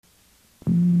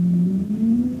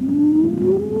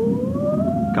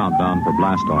Countdown for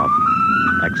blast off.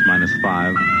 X minus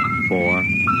 5, 4,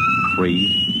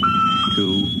 3,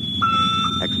 2,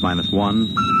 X minus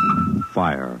 1,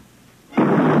 fire.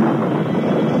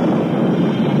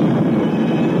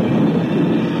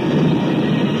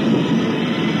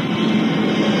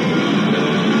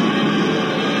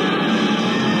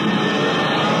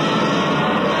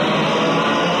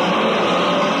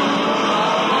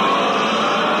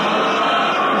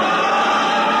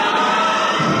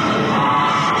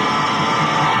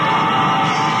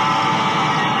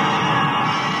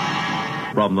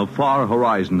 From the far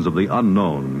horizons of the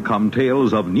unknown come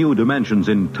tales of new dimensions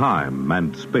in time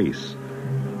and space.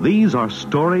 These are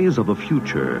stories of the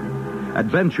future,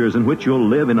 adventures in which you'll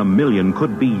live in a million,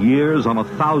 could be years, on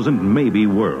 1,000 maybe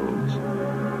worlds.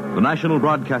 The National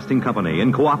Broadcasting Company,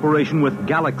 in cooperation with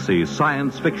Galaxy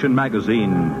Science Fiction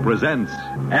Magazine, presents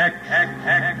X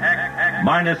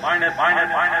minus 1.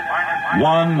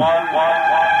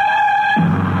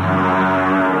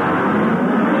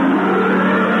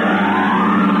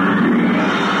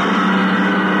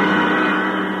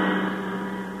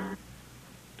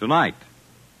 Tonight,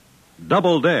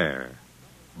 Double Dare.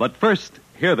 But first,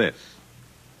 hear this.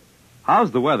 How's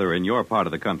the weather in your part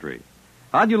of the country?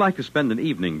 How'd you like to spend an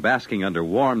evening basking under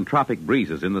warm tropic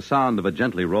breezes in the sound of a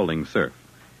gently rolling surf?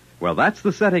 Well, that's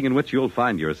the setting in which you'll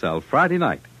find yourself Friday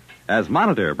night, as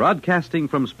Monitor, broadcasting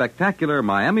from spectacular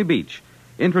Miami Beach,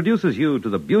 introduces you to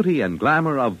the beauty and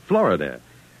glamour of Florida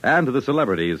and to the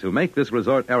celebrities who make this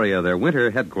resort area their winter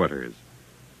headquarters.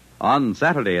 On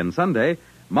Saturday and Sunday,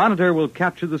 Monitor will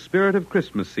capture the spirit of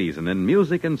Christmas season in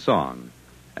music and song,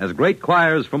 as great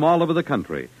choirs from all over the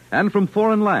country and from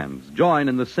foreign lands join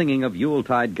in the singing of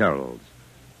Yuletide carols.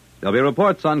 There'll be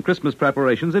reports on Christmas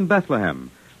preparations in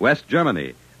Bethlehem, West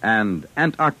Germany, and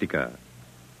Antarctica.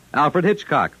 Alfred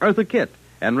Hitchcock, Eartha Kitt,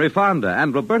 Henry Fonda,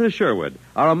 and Roberta Sherwood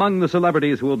are among the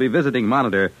celebrities who will be visiting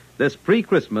Monitor this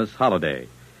pre-Christmas holiday.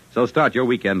 So start your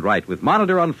weekend right with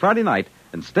Monitor on Friday night,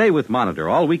 and stay with Monitor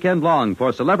all weekend long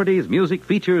for celebrities, music,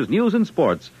 features, news, and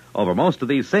sports over most of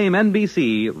these same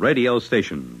NBC radio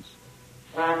stations.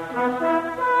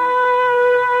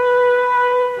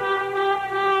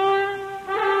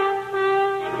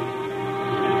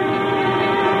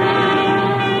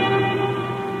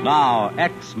 Now,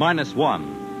 X minus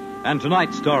 1. And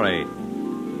tonight's story,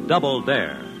 Double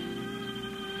Dare.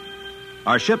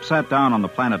 Our ship sat down on the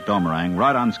planet Domerang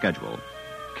right on schedule.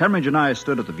 Kemmeridge and I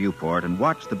stood at the viewport and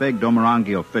watched the big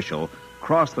Domerangi official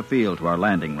cross the field to our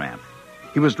landing ramp.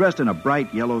 He was dressed in a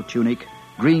bright yellow tunic,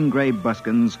 green-gray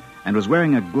buskins, and was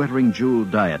wearing a glittering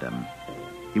jeweled diadem.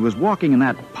 He was walking in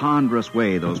that ponderous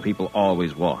way those people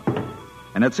always walk.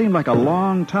 And it seemed like a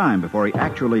long time before he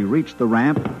actually reached the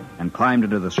ramp and climbed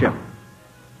into the ship.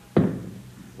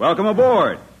 Welcome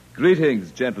aboard.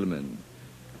 Greetings, gentlemen.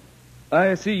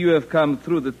 I see you have come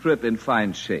through the trip in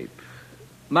fine shape.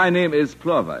 My name is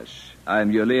Plovash.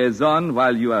 I'm your liaison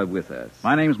while you are with us.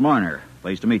 My name's Marner.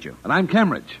 Pleased to meet you. And I'm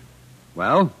Kemmeridge.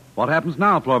 Well, what happens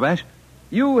now, Plovash?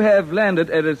 You have landed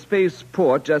at a space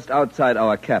port just outside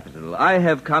our capital. I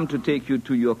have come to take you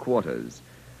to your quarters.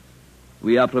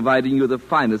 We are providing you the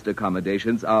finest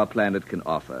accommodations our planet can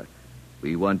offer.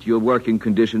 We want your working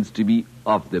conditions to be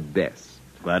of the best.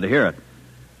 Glad to hear it.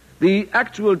 The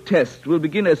actual test will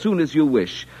begin as soon as you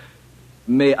wish.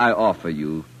 May I offer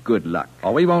you good luck?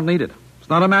 Oh, we won't need it. It's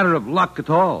not a matter of luck at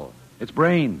all. It's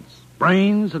brains.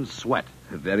 Brains and sweat.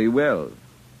 Very well.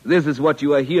 This is what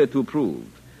you are here to prove.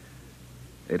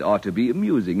 It ought to be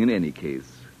amusing in any case,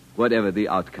 whatever the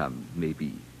outcome may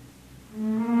be.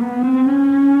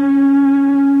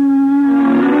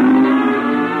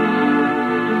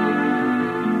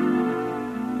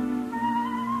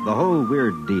 The whole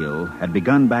weird deal had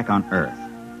begun back on Earth.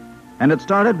 And it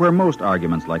started where most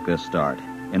arguments like this start,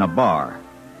 in a bar.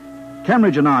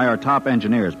 Kemmeridge and I are top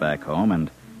engineers back home, and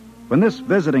when this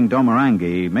visiting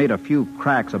Domerangi made a few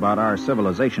cracks about our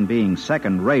civilization being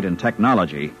second-rate in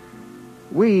technology,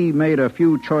 we made a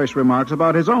few choice remarks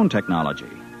about his own technology.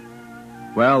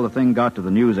 Well, the thing got to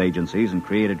the news agencies and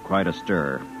created quite a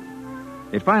stir.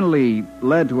 It finally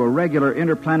led to a regular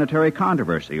interplanetary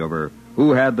controversy over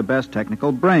who had the best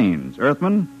technical brains,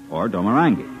 Earthman or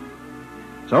Domerangi.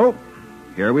 So,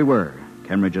 here we were,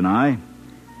 Kemmeridge and I,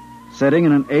 sitting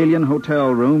in an alien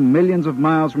hotel room millions of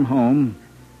miles from home,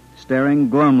 staring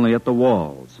glumly at the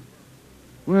walls.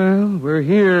 Well, we're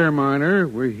here, Marner.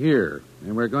 We're here.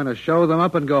 And we're going to show them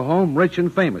up and go home rich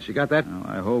and famous. You got that? Well,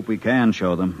 I hope we can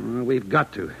show them. Well, we've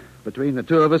got to. Between the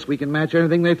two of us, we can match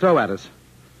anything they throw at us.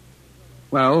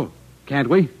 Well, can't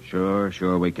we? Sure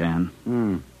we can.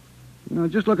 You know,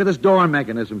 just look at this door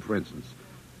mechanism, for instance.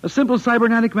 A simple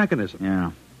cybernetic mechanism.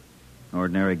 Yeah.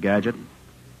 Ordinary gadget.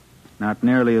 Not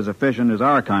nearly as efficient as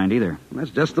our kind, either.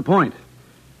 That's just the point.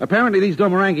 Apparently, these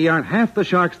Domorangi aren't half the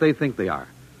sharks they think they are.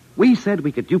 We said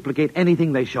we could duplicate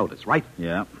anything they showed us, right?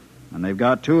 Yeah. And they've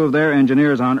got 2 of their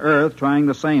engineers on Earth trying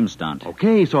the same stunt.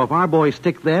 Okay, so if our boys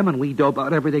stick them and we dope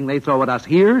out everything they throw at us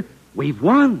here, we've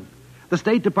won. The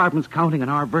State Department's counting on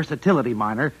our versatility,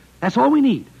 Miner. That's all we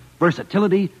need.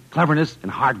 Versatility, cleverness, and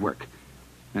hard work.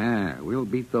 We'll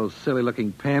beat those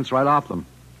silly-looking pants right off them.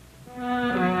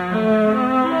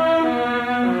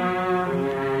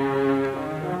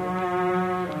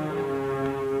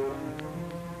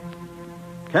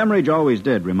 Cambridge always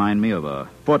did remind me of a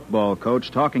football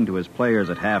coach talking to his players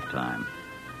at halftime.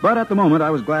 But at the moment,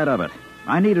 I was glad of it.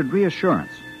 I needed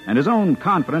reassurance, and his own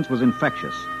confidence was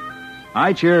infectious.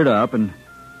 I cheered up, and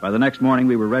by the next morning,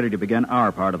 we were ready to begin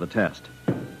our part of the test.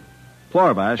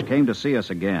 Plorvash came to see us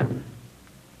again.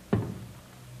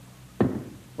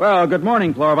 Well, good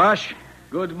morning, Plorvash.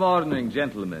 Good morning,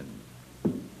 gentlemen.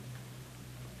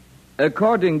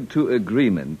 According to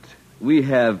agreement, we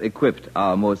have equipped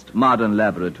our most modern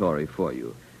laboratory for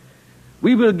you.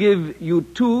 We will give you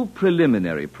 2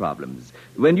 preliminary problems.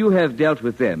 When you have dealt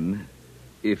with them,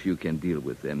 if you can deal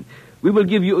with them, we will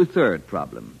give you a 3rd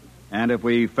problem. And if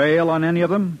we fail on any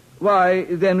of them? Why,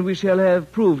 then we shall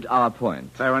have proved our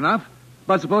point. Fair enough.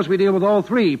 But suppose we deal with all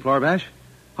 3, Plorvash.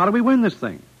 How do we win this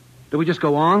thing? Do we just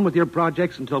go on with your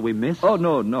projects until we miss? Oh,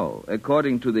 no.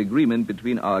 According to the agreement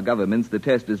between our governments, the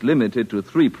test is limited to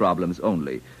 3 problems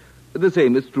only. The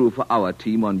same is true for our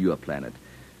team on your planet.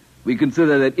 We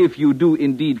consider that if you do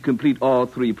indeed complete all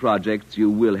 3 projects, you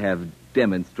will have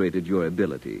demonstrated your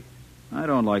ability. I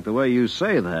don't like the way you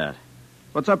say that.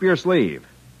 What's up your sleeve?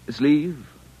 Sleeve?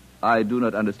 I do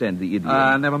not understand the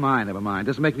idiom. Never mind.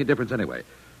 Doesn't make any difference anyway.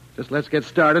 Just let's get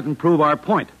started and prove our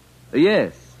point.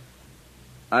 Yes.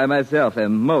 I myself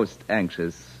am most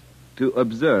anxious to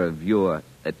observe your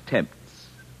attempts.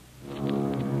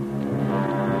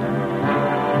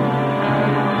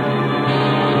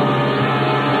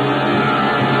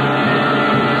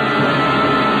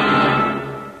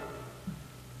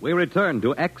 We return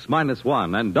to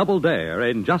X-1 and Double Dare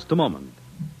in just a moment.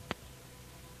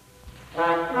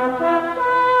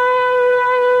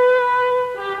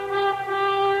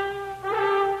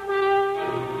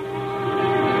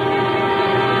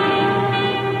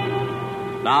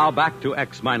 Now back to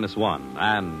X-1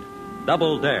 and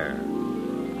Double Dare.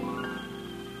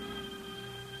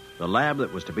 The lab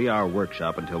that was to be our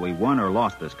workshop until we won or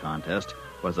lost this contest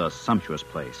was a sumptuous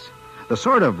place. The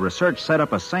sort of research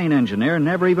setup a sane engineer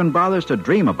never even bothers to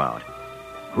dream about.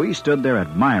 We stood there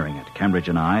admiring it, Cambridge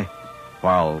and I,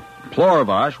 while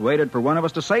Plorvash waited for one of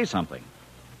us to say something.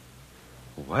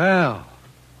 Well,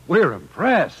 we're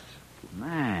impressed.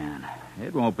 Man,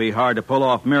 it won't be hard to pull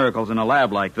off miracles in a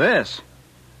lab like this.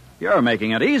 You're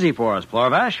making it easy for us,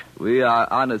 Plorvash. We are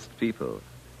honest people.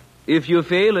 If you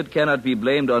fail, it cannot be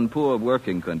blamed on poor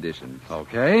working conditions.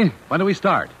 Okay. When do we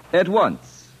start? At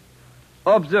once.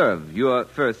 Observe your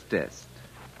first test.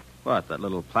 What, that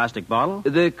little plastic bottle?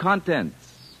 The contents.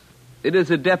 It is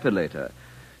a depilator.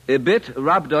 A bit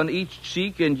rubbed on each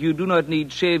cheek, and you do not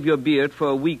need shave your beard for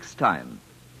a week's time.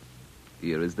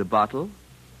 Here is the bottle.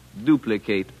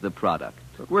 Duplicate the product.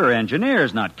 But we're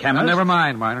engineers, not chemists. Never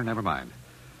mind, Miner, never mind.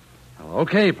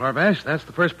 Okay, Plorvash, that's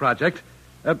the first project.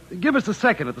 Give us the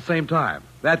second at the same time.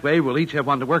 That way we'll each have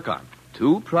one to work on.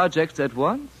 2 projects at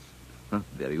once?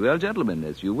 Very well, gentlemen,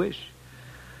 as you wish.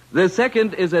 The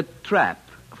second is a trap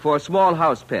for small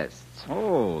house pests.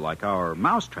 Oh, like our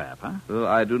mouse trap, huh? Oh,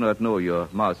 I do not know your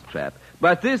mouse trap,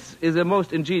 but this is a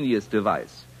most ingenious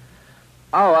device.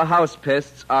 Our house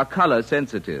pests are color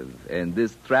sensitive, and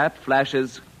this trap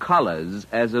flashes colors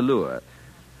as a lure.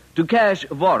 To catch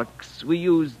vorks, we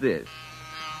use this.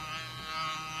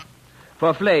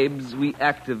 For flames, we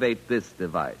activate this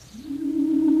device.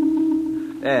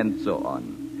 And so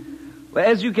on. Well,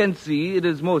 as you can see, it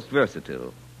is most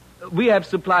versatile. We have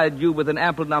supplied you with an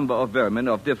ample number of vermin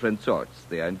of different sorts.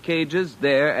 They are in cages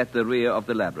there at the rear of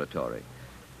the laboratory.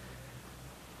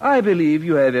 I believe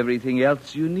you have everything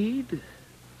else you need.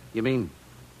 You mean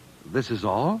this is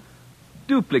all?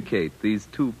 Duplicate these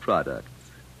 2 products,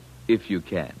 if you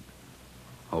can.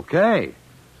 Okay.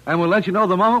 And we'll let you know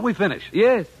the moment we finish.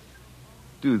 Yes,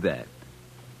 do that.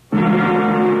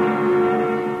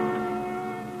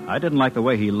 I didn't like the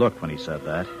way he looked when he said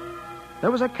that.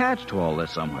 There was a catch to all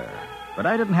this somewhere, but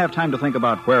I didn't have time to think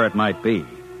about where it might be.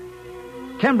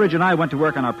 Cambridge and I went to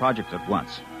work on our project at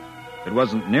once. It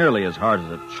wasn't nearly as hard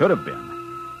as it should have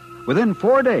been. Within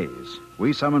 4 days,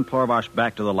 we summoned Plorvash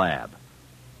back to the lab.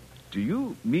 Do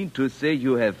you mean to say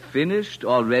you have finished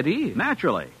already?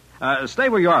 Naturally. Stay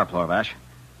where you are, Plorvash.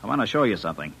 I want to show you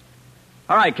something.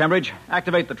 All right, Cambridge,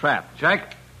 activate the trap.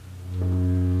 Check.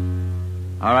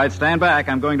 All right, stand back.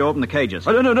 I'm going to open the cages.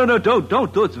 Oh, no,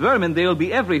 don't. Those vermin, they'll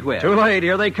be everywhere. Too late.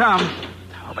 Here they come.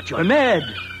 Oh, but you're mad.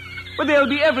 But they'll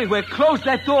be everywhere. Close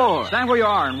that door. Stand where you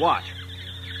are and watch.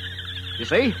 You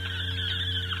see?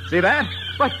 See that?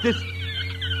 But this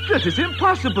is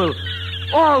impossible.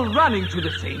 All running to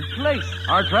the same place.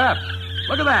 Our trap.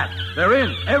 Look at that. They're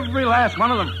in. Every last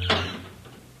one of them.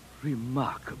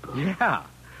 Remarkable. Yeah.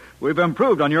 We've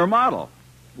improved on your model.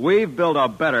 We've built a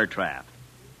better trap.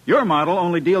 Your model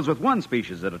only deals with one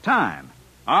species at a time.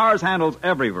 Ours handles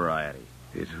every variety.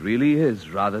 It really is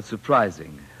rather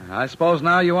surprising. I suppose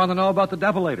now you want to know about the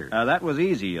depilator. That was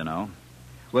easy, you know.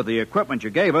 With the equipment you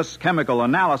gave us, chemical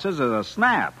analysis is a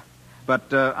snap.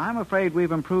 But I'm afraid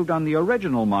we've improved on the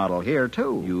original model here,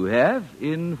 too. You have?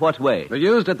 In what way? They're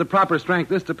used at the proper strength.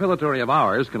 This depilatory of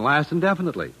ours can last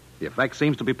indefinitely. The effect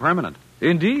seems to be permanent.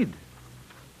 Indeed.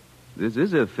 This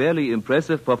is a fairly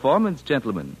impressive performance,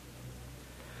 gentlemen.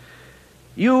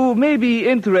 You may be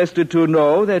interested to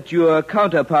know that your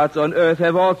counterparts on Earth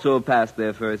have also passed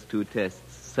their first 2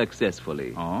 tests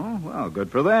successfully. Oh, well,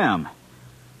 good for them.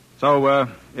 So,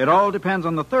 it all depends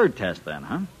on the 3rd test, then,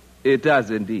 huh? It does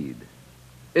indeed.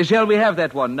 Shall we have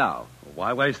that one now?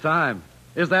 Why waste time?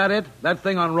 Is that it? That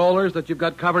thing on rollers that you've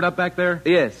got covered up back there?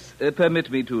 Yes. Permit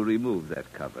me to remove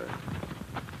that cover.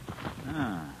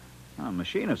 A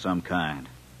machine of some kind.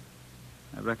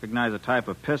 I recognize a type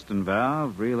of piston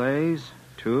valve, relays,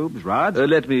 tubes, rods.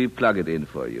 Let me plug it in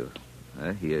for you.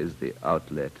 Here's the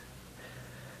outlet.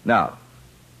 Now,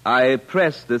 I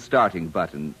press the starting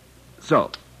button.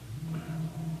 So.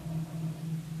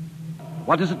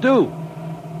 What does it do?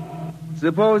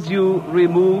 Suppose you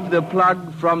remove the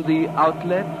plug from the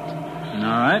outlet. All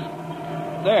right.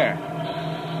 There.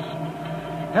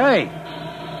 Hey,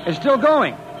 it's still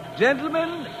going.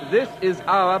 Gentlemen, this is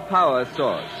our power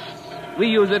source. We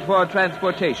use it for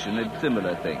transportation and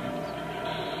similar things.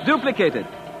 Duplicate it.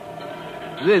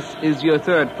 This is your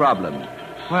 3rd problem.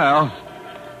 Well,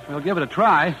 we'll give it a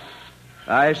try.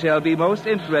 I shall be most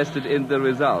interested in the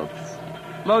results.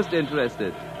 Most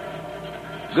interested.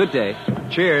 Good day.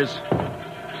 Cheers.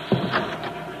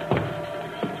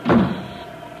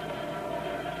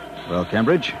 Well,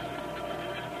 Cambridge,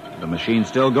 the machine's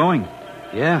still going.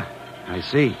 Yeah, I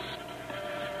see.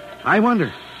 I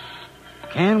wonder,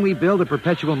 can we build a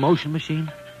perpetual motion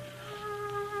machine?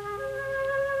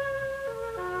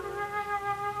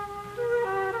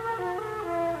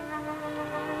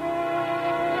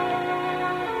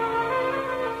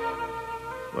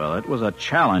 Well, it was a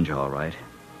challenge, all right.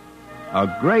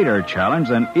 A greater challenge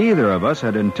than either of us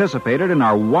had anticipated in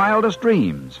our wildest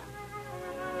dreams.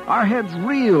 Our heads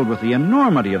reeled with the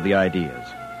enormity of the ideas.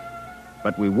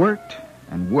 But we worked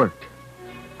and worked.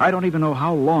 I don't even know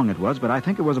how long it was, but I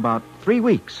think it was about 3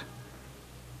 weeks.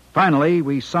 Finally,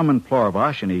 we summoned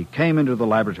Plorvash, and he came into the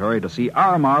laboratory to see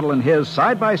our model and his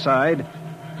side by side,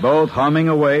 both humming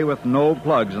away with no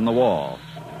plugs in the wall.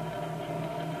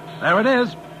 There it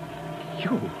is.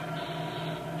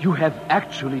 You have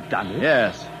actually done it?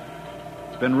 Yes.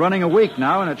 It's been running a week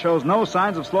now, and it shows no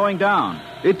signs of slowing down.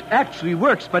 It actually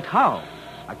works, but how?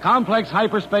 A complex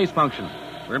hyperspace function.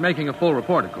 We're making a full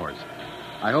report, of course.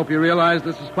 I hope you realize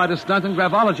this is quite a stunt in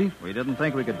gravology. We didn't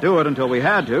think we could do it until we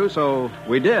had to, so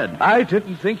we did. I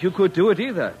didn't think you could do it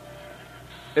either.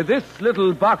 This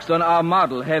little box on our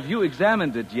model, have you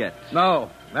examined it yet?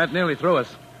 No, that nearly threw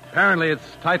us. Apparently it's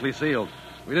tightly sealed.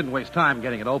 We didn't waste time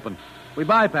getting it open. We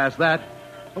bypassed that.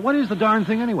 But what is the darn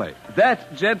thing anyway?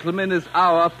 That, gentlemen, is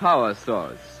our power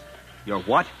source. Your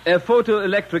what? A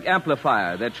photoelectric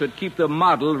amplifier that should keep the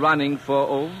model running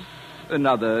for,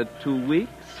 another 2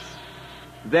 weeks.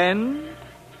 Then?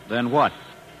 Then what?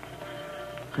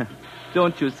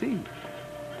 Don't you see?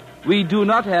 We do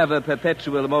not have a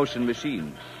perpetual motion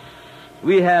machine.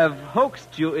 We have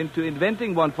hoaxed you into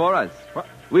inventing one for us. What?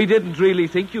 We didn't really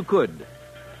think you could.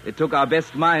 It took our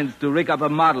best minds to rig up a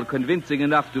model convincing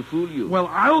enough to fool you. Well,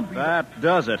 I'll be... That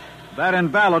does it. That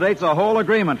invalidates the whole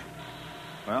agreement.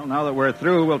 Well, now that we're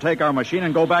through, we'll take our machine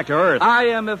and go back to Earth. I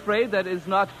am afraid that is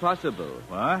not possible.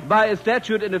 What? By a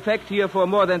statute in effect here for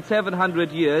more than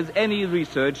 700 years, any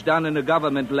research done in a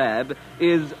government lab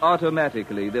is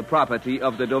automatically the property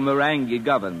of the Domarangi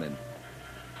government.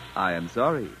 I am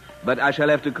sorry, but I shall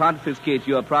have to confiscate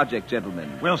your project,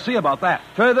 gentlemen. We'll see about that.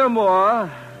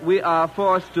 Furthermore, we are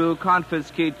forced to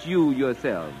confiscate you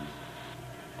yourselves.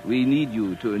 We need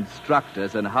you to instruct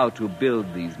us on how to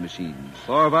build these machines.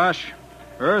 Plorvash,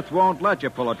 Earth won't let you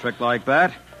pull a trick like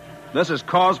that. This is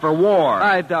cause for war.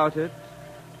 I doubt it.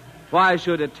 Why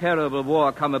should a terrible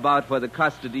war come about for the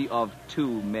custody of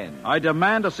 2 men? I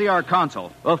demand to see our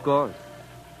consul. Of course.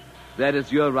 That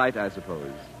is your right, I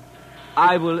suppose.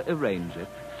 I will arrange it.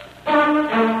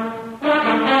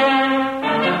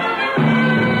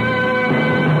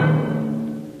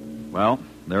 Well,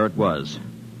 there it was.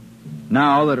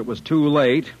 Now that it was too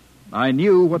late, I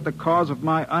knew what the cause of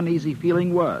my uneasy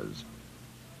feeling was.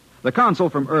 The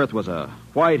consul from Earth was a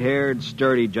white-haired,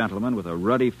 sturdy gentleman with a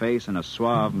ruddy face and a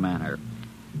suave manner.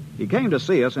 He came to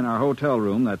see us in our hotel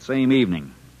room that same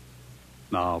evening.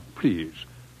 Now, please,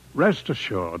 rest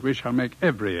assured we shall make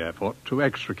every effort to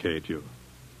extricate you.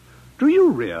 Do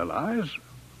you realize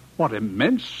what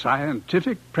immense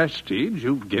scientific prestige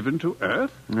you've given to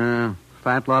Earth?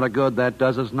 Fat lot of good that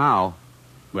does us now.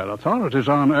 Well, authorities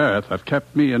on Earth have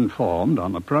kept me informed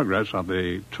on the progress of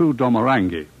the two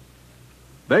Domorangi.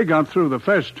 They got through the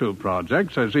first two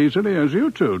projects as easily as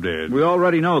you two did. We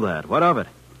already know that. What of it?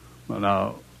 Well,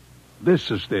 now,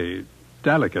 this is the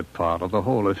delicate part of the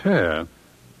whole affair.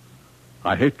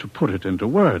 I hate to put it into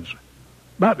words,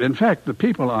 but in fact, the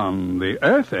people on the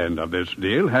Earth end of this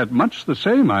deal had much the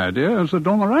same idea as the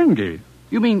Domorangi.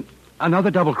 You mean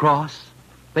another double cross?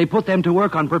 They put them to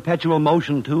work on perpetual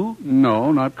motion, too?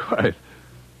 No, not quite.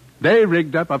 They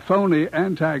rigged up a phony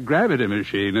anti-gravity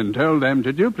machine and told them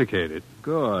to duplicate it.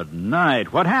 Good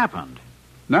night. What happened?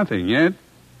 Nothing yet.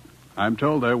 I'm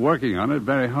told they're working on it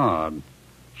very hard.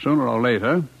 Sooner or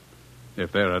later,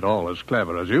 if they're at all as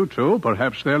clever as you two,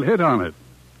 perhaps they'll hit on it.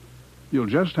 You'll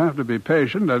just have to be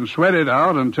patient and sweat it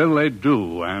out until they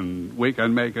do, and we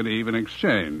can make an even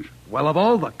exchange. Well, of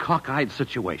all the cockeyed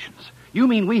situations, you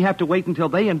mean we have to wait until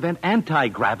they invent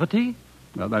anti-gravity?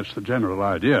 Well, that's the general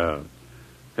idea.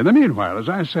 In the meanwhile, as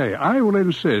I say, I will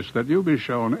insist that you be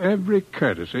shown every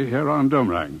courtesy here on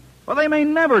Domrang. Well, they may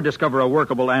never discover a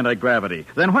workable anti-gravity.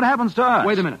 Then what happens to us?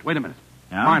 Wait a minute.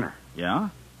 Yeah? Minor. Yeah?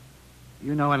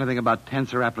 You know anything about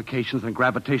tensor applications and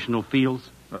gravitational fields?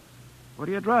 What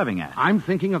are you driving at? I'm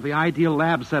thinking of the ideal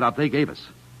lab setup they gave us.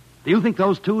 Do you think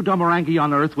those two Domorangi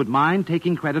on Earth would mind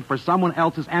taking credit for someone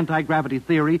else's anti-gravity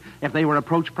theory if they were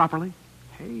approached properly?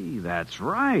 Hey, that's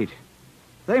right.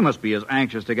 They must be as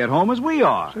anxious to get home as we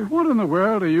are. Say, what in the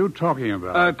world are you talking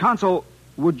about? Consul,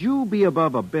 would you be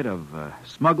above a bit of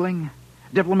smuggling,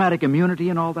 diplomatic immunity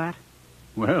and all that?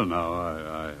 Well, now,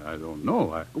 I don't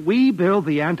know. We build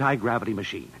the anti-gravity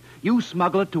machine. You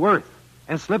smuggle it to Earth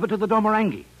and slip it to the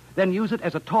Domorangi. Then use it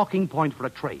as a talking point for a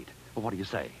trade. Well, what do you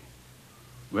say?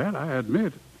 Well, I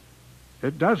admit,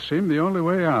 it does seem the only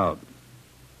way out.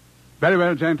 Very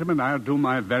well, gentlemen, I'll do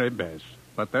my very best.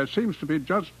 But there seems to be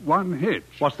just one hitch.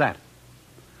 What's that?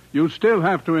 You still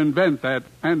have to invent that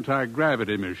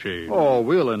anti-gravity machine. Oh,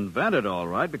 we'll invent it all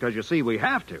right, because you see, we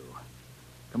have to.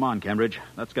 Come on, Cambridge.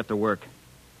 Let's get to work.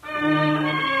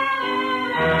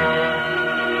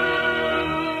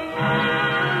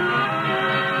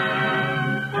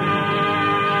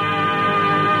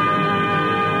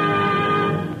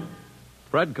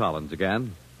 Fred Collins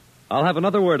again. I'll have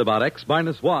another word about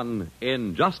X-1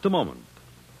 in just a moment.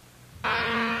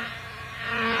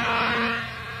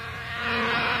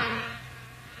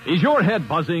 Is your head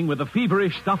buzzing with the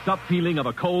feverish, stuffed-up feeling of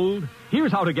a cold?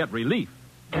 Here's how to get relief.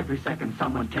 Every second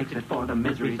someone takes it for the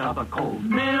miseries of a cold.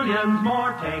 Millions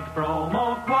more take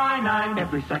bromoquinine.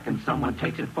 Every second someone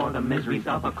takes it for the miseries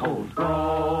of a cold.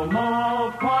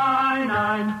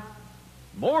 Bromoquinine.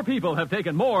 More people have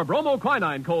taken more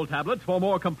bromoquinine cold tablets for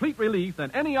more complete relief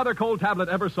than any other cold tablet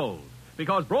ever sold.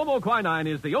 Because bromoquinine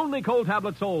is the only cold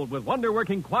tablet sold with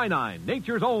wonder-working quinine,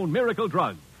 nature's own miracle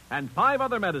drug, and 5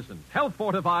 other medicines,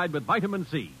 health-fortified with vitamin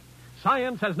C.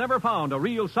 Science has never found a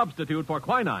real substitute for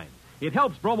quinine. It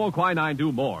helps bromoquinine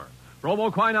do more.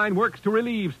 Bromoquinine works to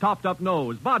relieve stopped-up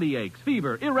nose, body aches,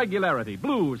 fever, irregularity,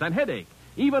 blues, and headache,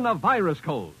 even of virus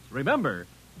colds. Remember,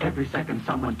 Every second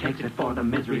someone takes it for the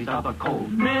miseries of a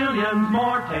cold. Millions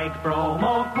more take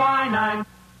bromoquinine.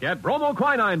 get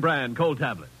bromoquinine brand cold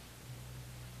tablets.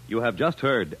 You have just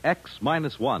heard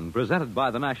X-1, presented by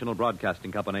the National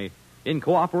Broadcasting Company in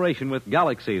cooperation with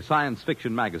Galaxy Science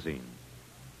Fiction Magazine.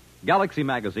 Galaxy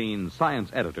Magazine's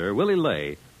science editor, Willie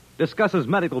Lay, discusses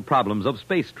medical problems of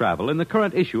space travel in the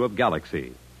current issue of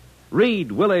Galaxy.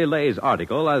 Read Willie Lay's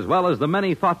article as well as the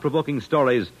many thought-provoking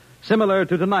stories similar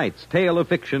to tonight's tale of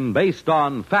fiction based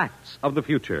on facts of the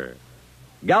future.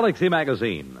 Galaxy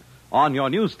Magazine, on your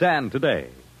newsstand today.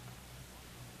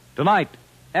 Tonight,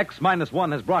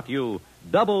 X-1 has brought you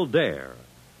Double Dare,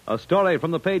 a story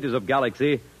from the pages of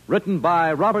Galaxy written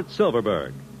by Robert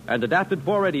Silverberg and adapted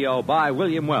for radio by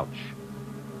William Welch.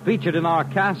 Featured in our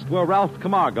cast were Ralph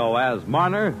Camargo as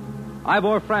Marner,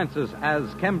 Ivor Francis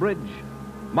as Cambridge,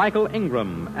 Michael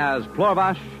Ingram as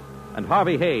Plorvash, and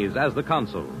Harvey Hayes as the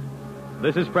consul.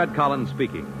 This is Fred Collins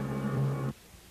speaking.